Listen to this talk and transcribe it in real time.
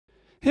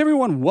Hey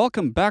everyone,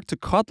 welcome back to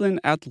Kotlin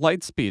at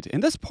Lightspeed.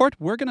 In this part,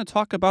 we're going to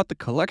talk about the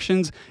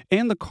collections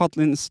and the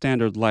Kotlin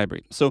standard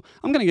library. So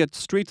I'm going to get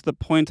straight to the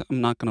point.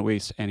 I'm not going to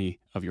waste any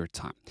of your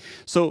time.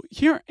 So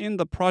here in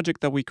the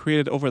project that we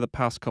created over the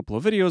past couple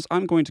of videos,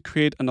 I'm going to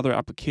create another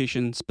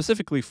application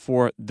specifically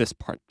for this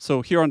part.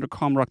 So here under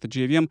Rock the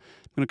JVM, I'm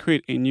going to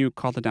create a new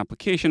Kotlin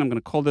application. I'm going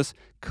to call this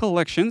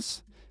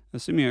collections,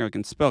 assuming I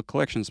can spell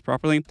collections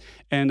properly,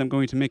 and I'm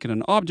going to make it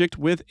an object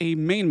with a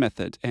main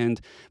method.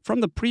 And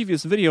from the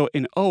previous video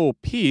in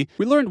OOP, we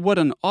learned what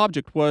an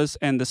object was,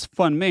 and this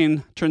fun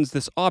main turns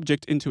this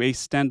object into a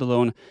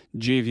standalone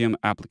JVM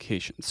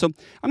application. So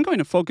I'm going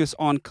to focus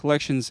on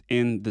collections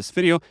in this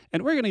video,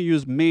 and we're going to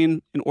use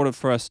main in order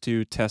for us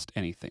to test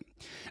anything.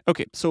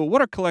 Okay, so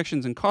what are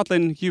collections in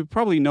Kotlin? You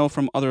probably know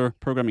from other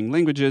programming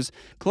languages.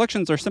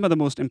 Collections are some of the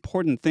most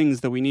important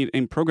things that we need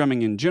in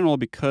programming in general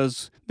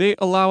because they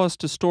allow us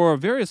to store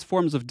various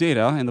forms of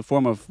data in the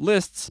form of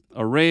lists,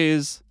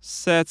 arrays,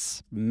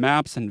 sets,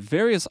 maps, and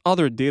various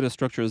other data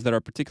structures that are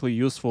particularly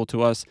useful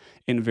to us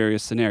in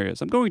various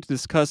scenarios. I'm going to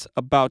discuss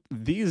about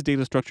these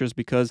data structures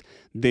because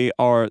they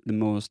are the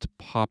most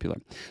popular.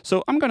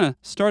 So I'm going to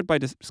start by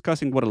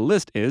discussing what a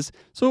list is.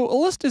 So a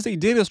list is a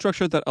data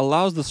structure that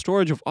allows the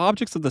storage of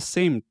objects of the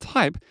same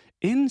type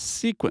in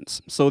sequence.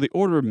 So the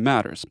order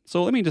matters.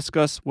 So let me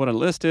discuss what a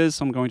list is.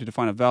 So I'm going to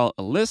define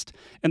a list,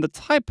 and the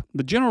type,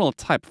 the general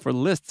type for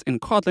lists in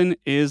Kotlin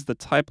is the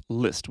type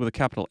list with a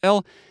capital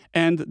L,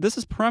 and this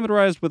is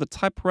parameterized with a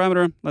type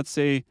parameter. Let's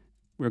say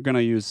we're going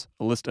to use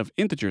a list of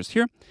integers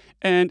here.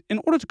 And in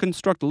order to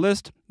construct a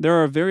list, there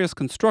are various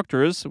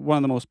constructors. One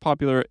of the most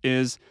popular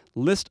is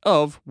list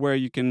of, where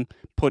you can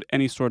put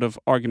any sort of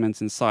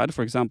arguments inside.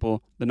 For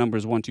example, the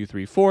numbers 1, 2,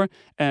 3, 4.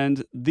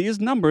 And these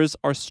numbers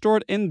are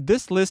stored in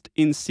this list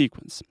in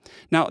sequence.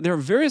 Now, there are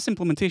various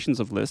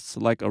implementations of lists,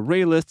 like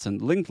array lists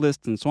and linked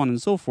lists and so on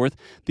and so forth.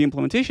 The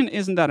implementation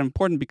isn't that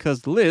important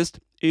because the list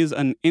is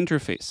an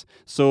interface.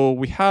 So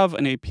we have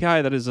an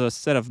API that is a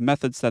set of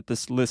methods that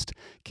this list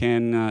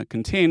can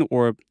contain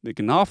or it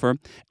can offer.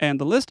 And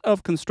the list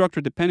of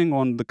constructor, depending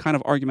on the kind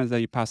of arguments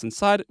that you pass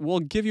inside, will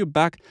give you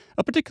back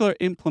a particular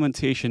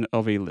implementation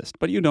of a list.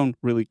 But you don't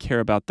really care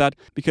about that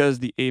because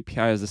the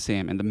API is the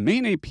same. And the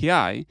main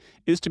API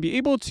is to be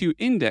able to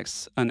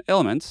index an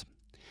element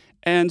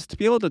and to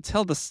be able to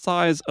tell the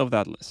size of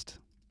that list.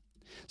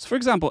 So for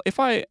example, if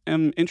I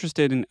am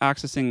interested in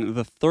accessing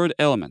the third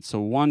element, so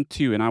 1,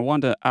 2, and I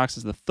want to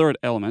access the third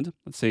element,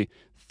 let's say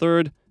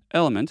third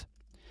element,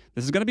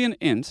 this is going to be an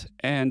int,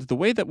 and the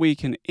way that we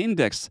can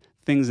index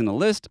things in a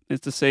list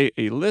is to say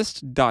a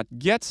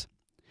list.get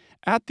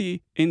at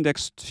the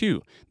index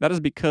 2. That is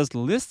because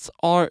lists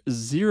are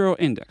 0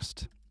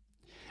 indexed.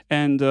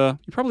 And you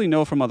probably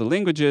know from other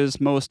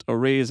languages, most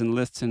arrays and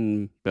lists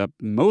in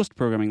most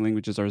programming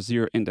languages are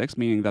 0 indexed,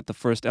 meaning that the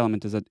first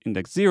element is at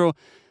index 0,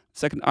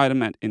 second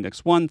item at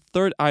index 1,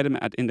 third item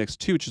at index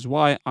 2, which is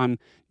why I'm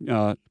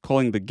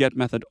calling the get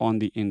method on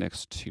the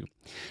index 2.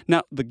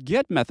 Now, the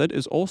get method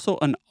is also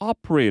an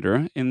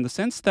operator in the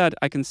sense that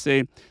I can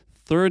say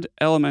third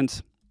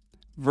element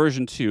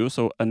version 2.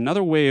 So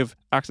another way of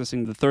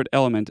accessing the third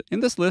element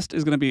in this list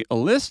is going to be a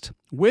list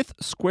with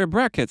square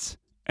brackets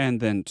and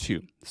then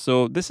 2.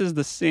 So this is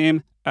the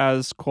same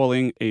as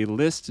calling a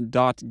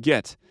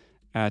list.get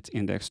at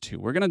index 2.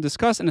 We're going to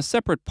discuss in a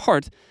separate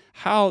part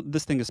how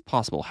this thing is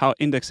possible, how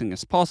indexing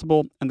is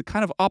possible, and the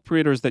kind of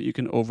operators that you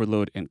can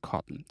overload in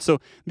Kotlin. So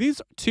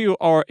these two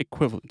are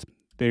equivalent.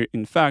 They,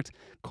 in fact,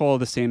 call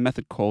the same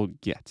method called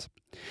get.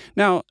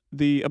 Now,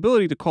 the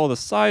ability to call the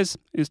size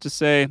is to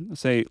say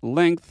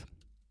length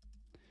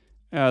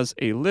as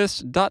a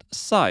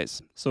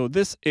list.size. So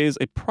this is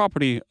a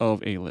property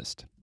of a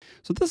list.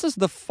 So this is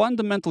the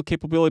fundamental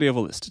capability of a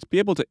list, to be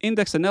able to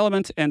index an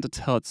element and to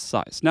tell its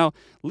size. Now,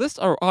 lists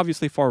are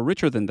obviously far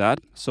richer than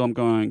that, so I'm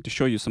going to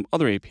show you some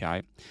other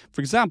API.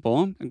 For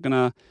example, I'm going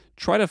to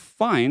try to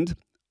find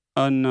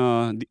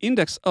the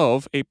index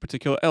of a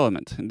particular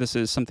element. And this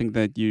is something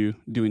that you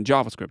do in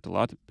JavaScript a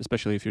lot,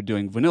 especially if you're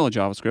doing vanilla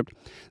JavaScript.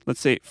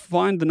 Let's say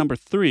find the number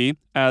 3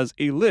 as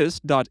a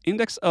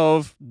list.index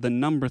of the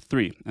number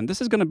 3. And this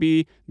is going to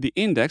be the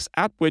index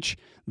at which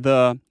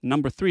the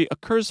number 3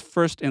 occurs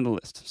first in the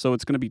list. So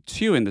it's going to be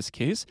 2 in this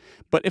case.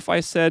 But if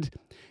I said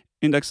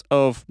index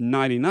of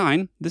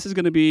 99, this is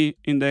going to be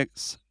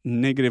index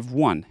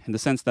 -1 in the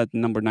sense that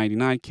number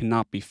 99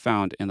 cannot be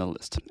found in the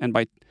list. And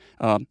by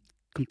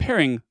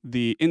comparing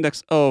the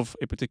index of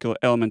a particular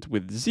element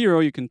with 0,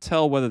 you can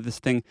tell whether this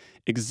thing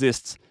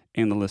exists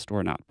in the list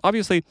or not.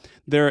 Obviously,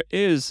 there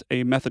is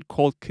a method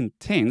called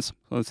contains.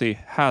 So let's say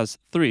has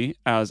 3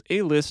 as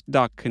a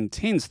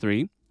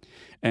list.contains3.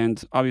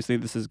 And obviously,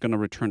 this is going to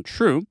return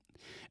true.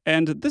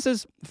 And this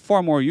is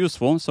far more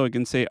useful. So I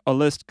can say a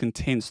list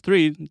contains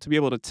 3 to be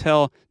able to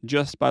tell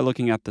just by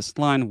looking at this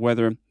line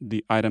whether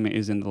the item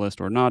is in the list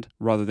or not,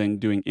 rather than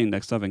doing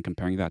index of and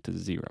comparing that to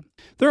 0.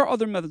 There are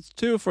other methods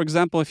too. For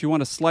example, if you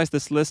want to slice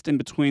this list in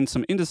between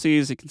some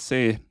indices, you can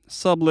say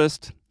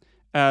sublist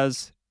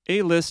as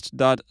a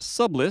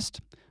list.sublist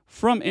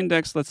from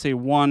index, let's say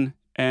 1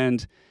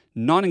 and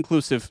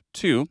non-inclusive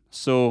 2.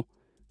 So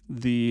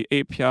the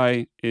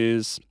API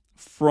is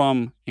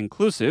from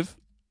inclusive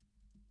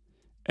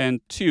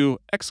and to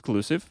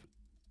exclusive.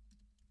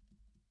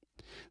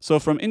 So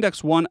from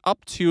index 1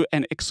 up to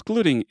and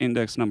excluding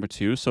index number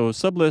 2. So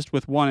sublist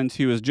with 1 and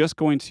 2 is just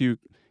going to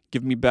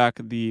give me back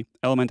the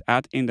element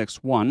at index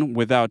 1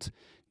 without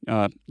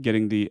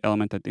getting the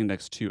element at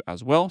index 2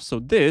 as well. So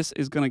this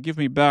is going to give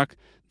me back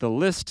the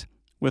list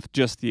with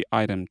just the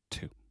item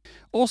 2.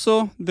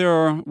 Also, there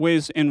are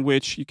ways in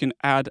which you can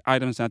add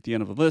items at the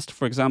end of a list.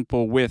 For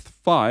example, with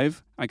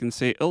 5, I can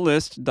say a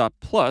list dot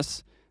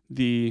plus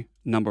the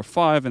number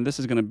 5, and this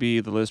is going to be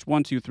the list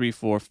 1, 2, 3,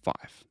 4, 5.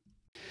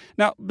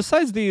 Now,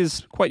 besides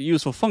these quite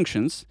useful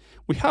functions,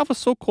 we have a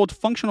so-called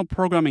functional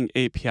programming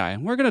API,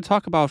 and we're going to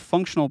talk about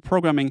functional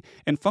programming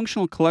and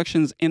functional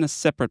collections in a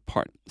separate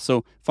part.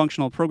 So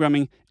functional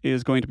programming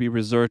is going to be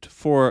reserved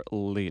for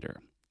later.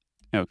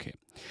 Okay.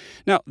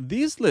 Now,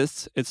 these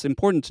lists, it's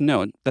important to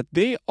note that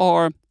they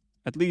are,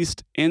 at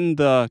least in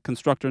the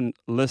constructor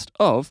list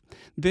of,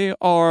 they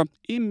are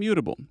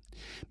immutable,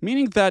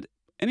 meaning that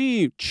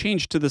any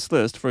change to this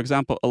list, for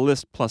example, a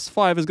list plus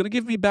 5, is going to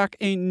give me back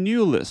a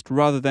new list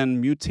rather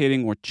than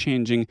mutating or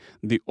changing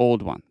the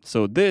old one.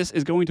 So this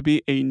is going to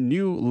be a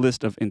new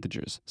list of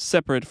integers,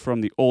 separate from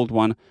the old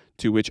one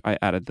to which I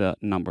added the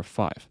number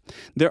 5.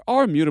 There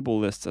are mutable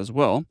lists as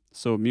well,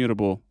 so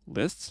mutable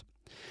lists,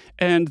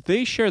 and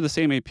they share the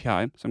same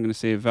API. So I'm going to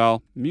say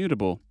val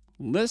mutable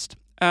list,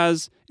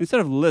 as instead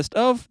of list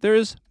of, there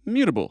is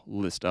mutable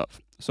list of.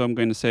 So I'm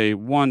going to say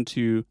 1,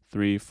 2,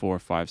 3, 4,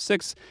 5,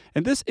 6.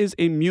 And this is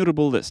a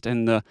mutable list.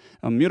 And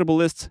mutable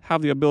lists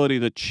have the ability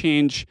to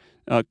change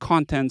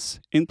contents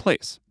in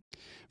place.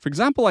 For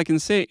example, I can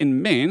say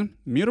in main,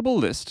 mutable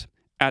list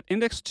at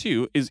index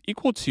 2 is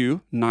equal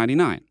to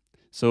 99.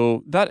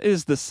 So that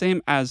is the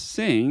same as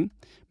saying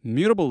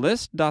mutable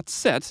list dot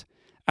set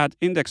at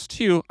index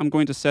 2, I'm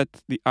going to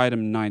set the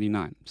item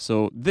 99.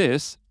 So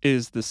this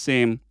is the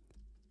same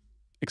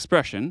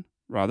expression,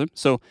 rather.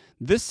 So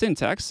this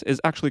syntax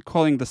is actually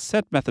calling the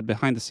set method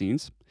behind the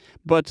scenes,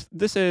 but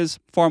this is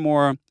far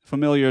more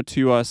familiar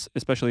to us,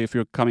 especially if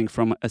you're coming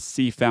from a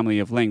C family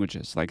of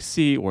languages like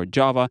C or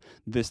Java.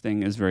 This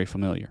thing is very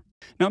familiar.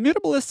 Now,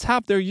 mutable lists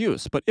have their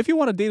use, but if you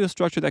want a data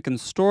structure that can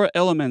store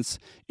elements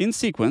in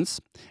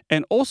sequence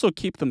and also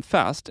keep them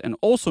fast and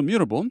also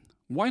mutable,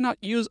 why not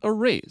use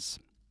arrays?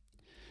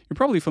 You're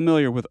probably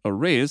familiar with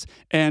arrays,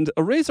 and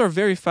arrays are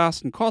very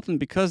fast in Kotlin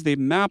because they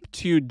map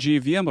to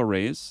JVM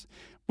arrays,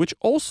 which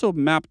also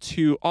map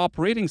to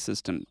operating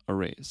system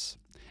arrays.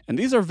 And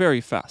these are very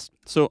fast.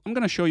 So I'm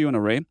going to show you an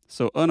array.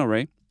 So an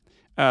array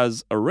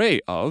as array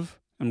of,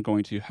 I'm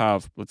going to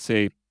have, let's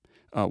say,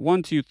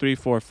 1, 2, 3,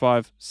 4,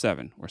 5,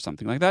 7, or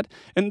something like that.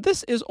 And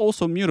this is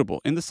also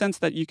mutable in the sense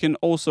that you can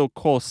also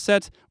call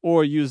set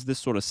or use this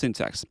sort of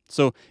syntax.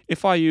 So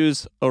if I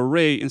use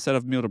array instead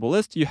of mutable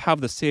list, you have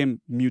the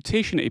same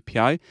mutation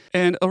API.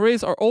 And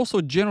arrays are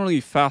also generally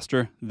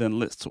faster than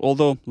lists,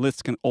 although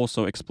lists can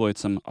also exploit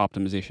some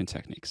optimization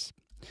techniques.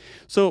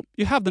 So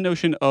you have the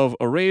notion of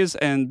arrays,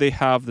 and they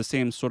have the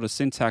same sort of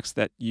syntax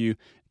that you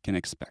can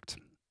expect.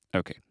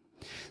 Okay.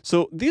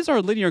 So these are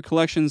linear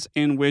collections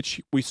in which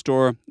we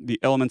store the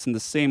elements in the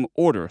same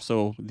order.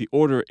 So the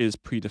order is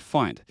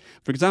predefined.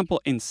 For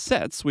example, in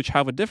sets, which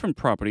have a different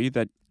property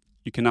that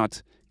you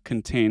cannot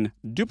contain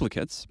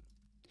duplicates,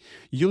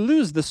 you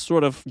lose this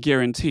sort of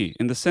guarantee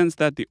in the sense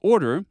that the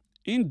order,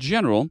 in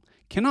general,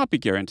 cannot be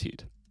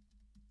guaranteed.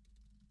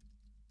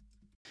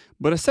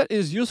 But a set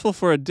is useful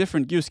for a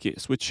different use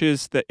case, which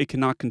is that it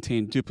cannot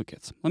contain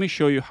duplicates. Let me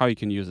show you how you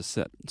can use a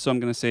set. So I'm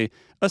going to say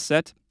a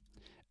set.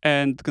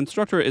 And the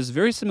constructor is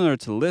very similar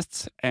to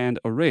lists and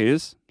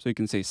arrays. So you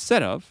can say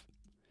set of.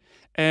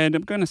 And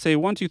I'm going to say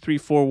 1, 2, 3,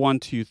 4, 1,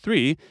 2,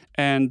 3.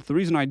 And the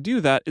reason I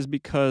do that is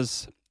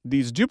because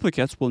these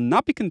duplicates will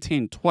not be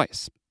contained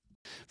twice.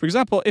 For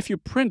example, if you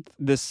print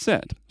this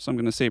set, so I'm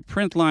going to say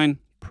print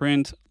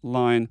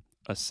line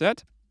a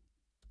set,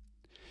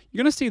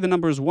 you're going to see the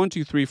numbers 1,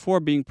 2, 3, 4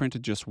 being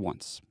printed just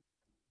once.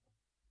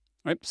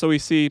 Right? So we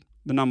see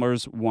the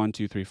numbers 1,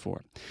 2, 3,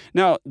 4.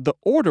 Now, the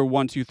order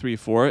 1, 2, 3,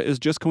 4 is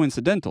just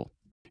coincidental.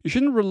 You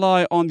shouldn't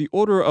rely on the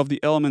order of the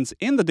elements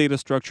in the data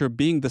structure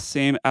being the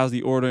same as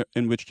the order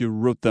in which you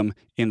wrote them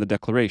in the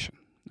declaration.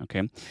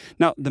 Okay.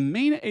 Now, the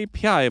main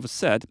API of a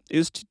set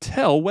is to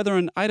tell whether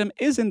an item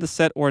is in the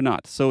set or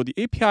not. So the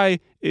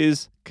API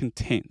is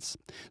contains.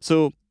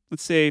 So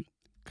let's say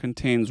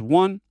contains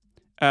 1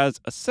 as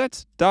a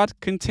set dot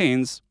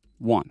contains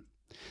 1.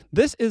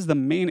 This is the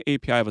main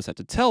API of a set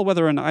to tell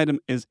whether an item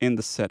is in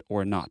the set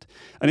or not.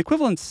 An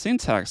equivalent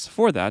syntax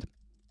for that,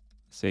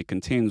 say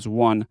contains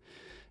 1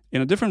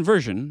 in a different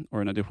version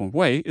or in a different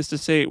way, is to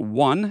say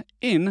 1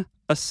 in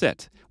a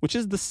set, which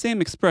is the same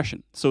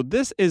expression. So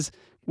this is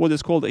what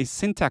is called a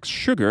syntax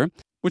sugar,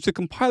 which the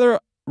compiler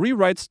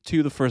rewrites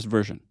to the first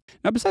version.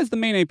 Now, besides the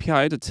main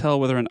API to tell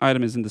whether an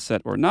item is in the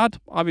set or not,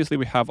 obviously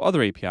we have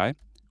other API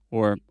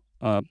or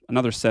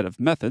another set of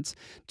methods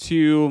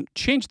to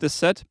change this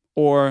set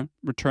or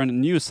return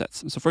new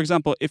sets. So for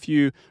example, if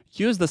you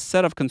use the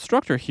set of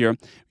constructor here,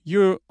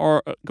 you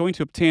are going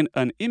to obtain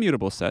an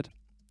immutable set.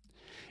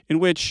 in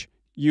which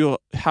you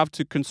have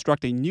to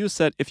construct a new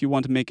set if you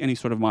want to make any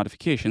sort of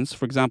modifications.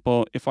 For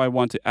example, if I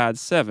want to add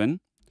 7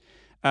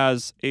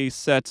 as a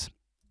set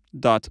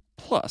dot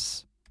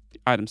plus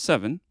item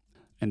 7,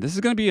 and this is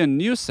going to be a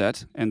new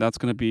set, and that's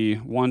going to be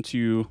 1,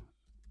 2,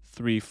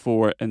 3,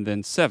 4, and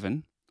then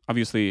 7,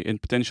 obviously in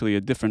potentially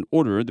a different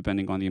order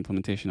depending on the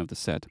implementation of the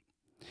set.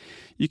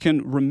 You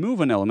can remove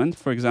an element,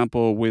 for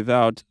example,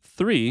 without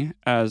 3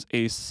 as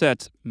a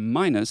set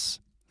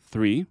minus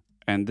 3,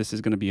 and this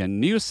is going to be a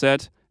new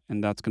set,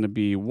 and that's going to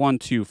be 1,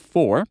 2,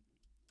 4.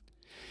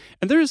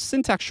 And there is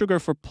syntax sugar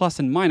for plus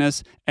and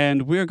minus,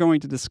 and we're going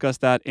to discuss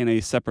that in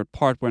a separate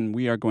part when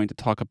we are going to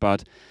talk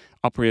about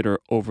operator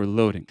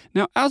overloading.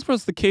 Now, as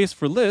was the case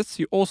for lists,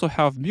 you also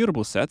have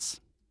mutable sets.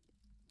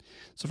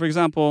 So for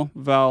example,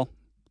 val,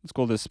 let's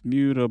call this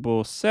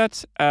mutable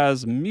set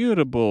as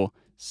mutable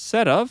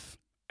set of,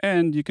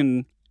 and you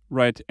can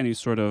write any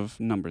sort of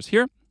numbers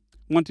here.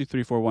 1, 2,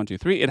 3, 4, 1, 2,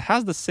 3. It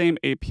has the same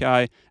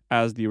API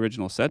as the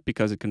original set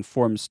because it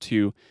conforms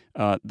to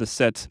the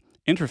set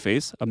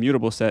interface. A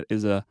mutable set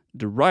is a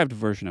derived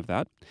version of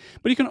that,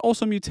 but you can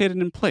also mutate it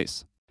in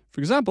place.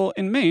 For example,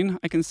 in main,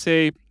 I can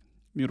say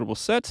mutable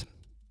set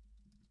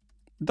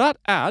dot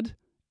add,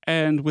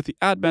 and with the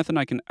add method,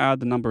 I can add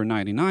the number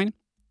 99,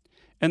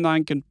 and then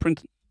I can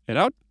print it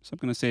out. So I'm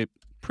going to say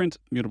print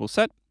mutable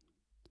set,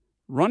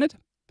 run it,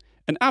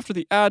 and after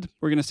the add,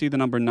 we're going to see the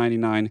number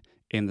 99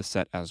 in the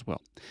set as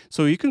well.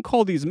 So you can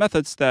call these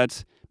methods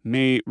that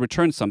may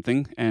return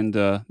something, and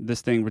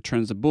this thing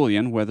returns a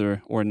Boolean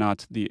whether or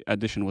not the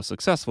addition was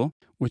successful,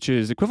 which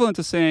is equivalent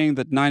to saying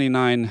that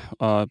 99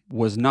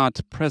 was not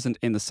present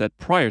in the set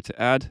prior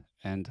to add,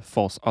 and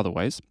false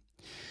otherwise.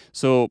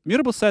 So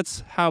mutable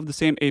sets have the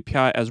same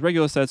API as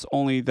regular sets,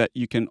 only that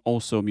you can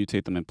also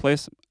mutate them in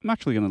place. I'm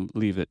actually going to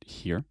leave it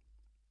here.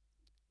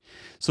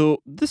 So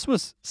this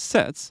was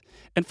sets.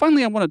 And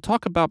finally, I want to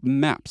talk about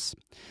maps.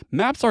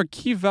 Maps are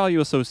key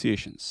value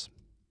associations.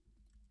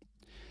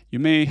 You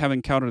may have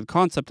encountered the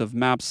concept of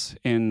maps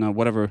in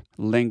whatever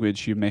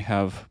language you may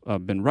have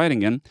been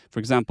writing in. For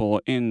example,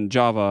 in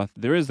Java,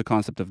 there is the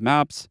concept of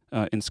maps.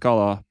 In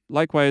Scala,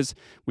 likewise,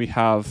 we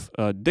have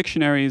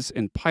dictionaries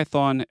in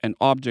Python and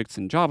objects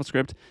in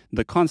JavaScript.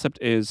 The concept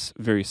is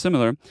very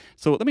similar.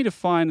 So let me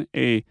define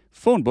a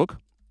phone book,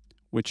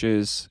 which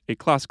is a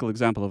classical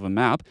example of a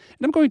map.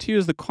 And I'm going to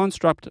use the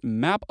construct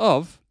map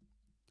of.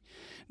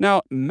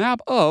 Now,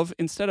 map of,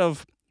 instead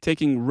of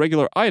taking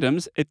regular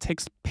items, it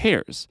takes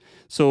pairs.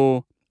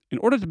 So in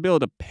order to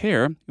build a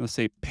pair, let's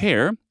say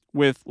pair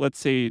with, let's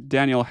say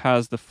Daniel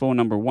has the phone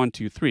number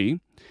 123,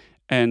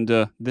 and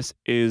this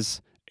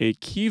is a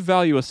key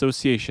value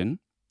association.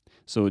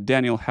 So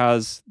Daniel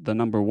has the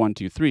number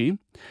 123.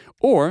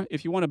 Or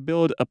if you want to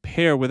build a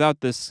pair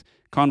without this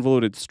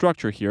convoluted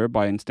structure here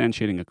by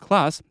instantiating a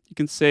class, you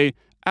can say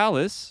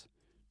Alice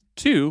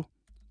to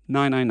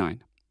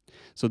 999.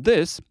 So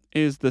this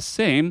is the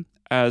same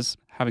as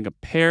having a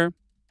pair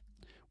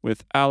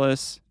with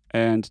Alice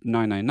and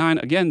 999.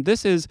 Again,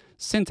 this is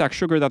syntax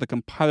sugar that the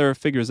compiler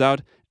figures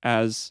out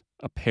as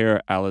a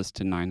pair Alice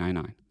to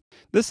 999.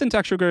 This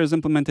syntax sugar is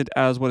implemented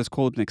as what is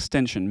called an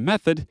extension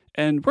method,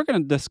 and we're going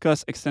to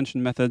discuss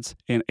extension methods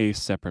in a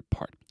separate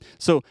part.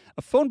 So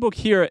a phone book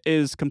here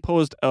is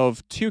composed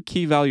of 2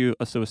 key value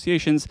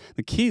associations.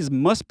 The keys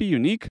must be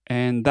unique,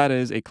 and that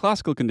is a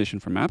classical condition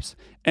for maps.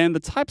 And the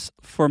types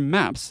for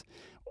maps,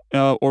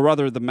 or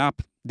rather the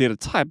map data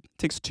type,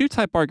 takes 2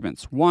 type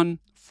arguments, one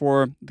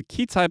for the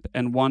key type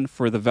and one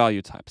for the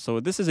value type.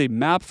 So this is a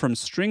map from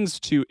strings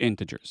to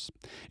integers.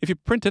 If you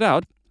print it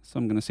out, so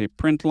I'm going to say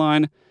print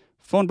line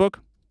phone book,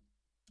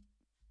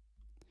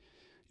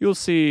 you'll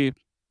see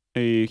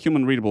a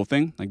human readable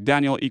thing like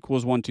Daniel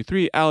equals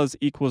 123, Alice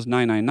equals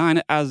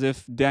 999, as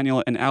if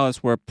Daniel and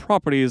Alice were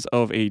properties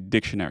of a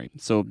dictionary.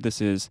 So this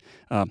is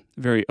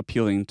very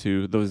appealing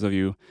to those of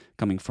you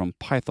coming from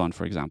Python,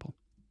 for example.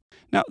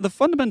 Now, the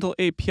fundamental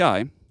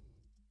API,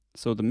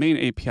 so the main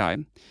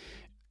API,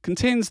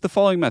 contains the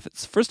following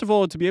methods. First of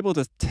all, to be able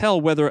to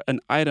tell whether an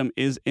item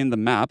is in the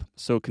map,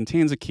 so it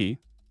contains a key.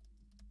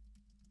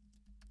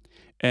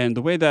 And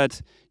the way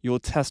that you'll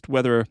test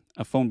whether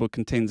a phone book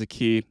contains a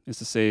key is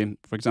to say,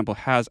 for example,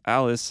 has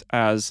Alice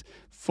as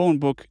phone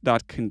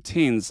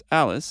book.contains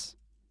Alice,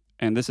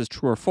 and this is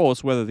true or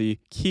false, whether the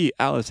key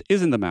Alice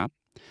is in the map,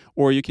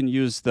 or you can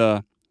use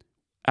the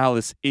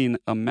Alice in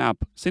a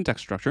map syntax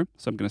structure.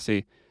 So I'm going to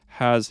say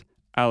has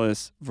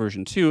Alice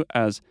version 2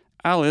 as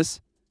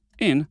Alice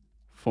in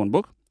phone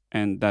book,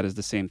 and that is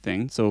the same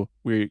thing. So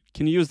we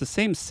can use the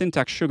same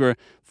syntax sugar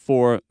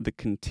for the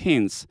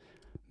contains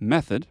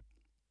method.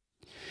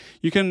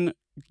 You can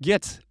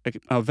get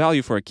a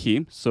value for a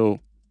key. So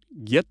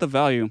get the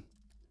value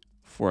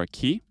for a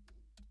key.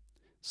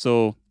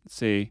 So let's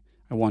say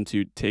I want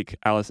to take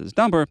Alice's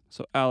number.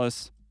 So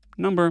Alice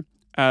number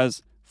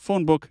as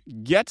phone book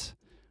get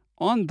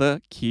on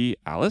the key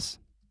Alice.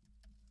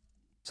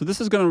 So this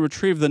is going to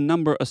retrieve the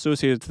number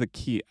associated to the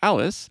key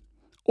Alice.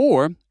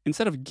 Or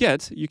instead of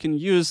get, you can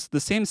use the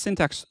same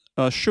syntax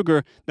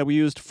sugar that we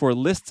used for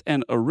lists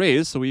and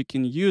arrays. So we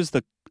can use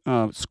the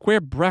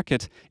square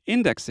bracket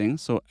indexing,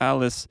 so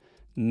Alice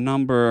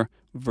number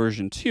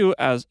version 2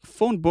 as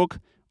phone book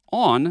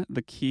on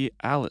the key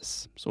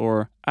Alice,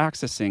 or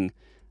accessing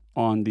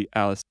on the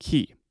Alice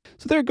key.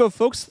 So there you go,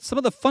 folks, some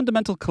of the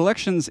fundamental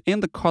collections in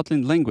the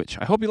Kotlin language.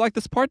 I hope you like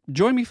this part.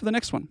 Join me for the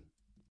next one.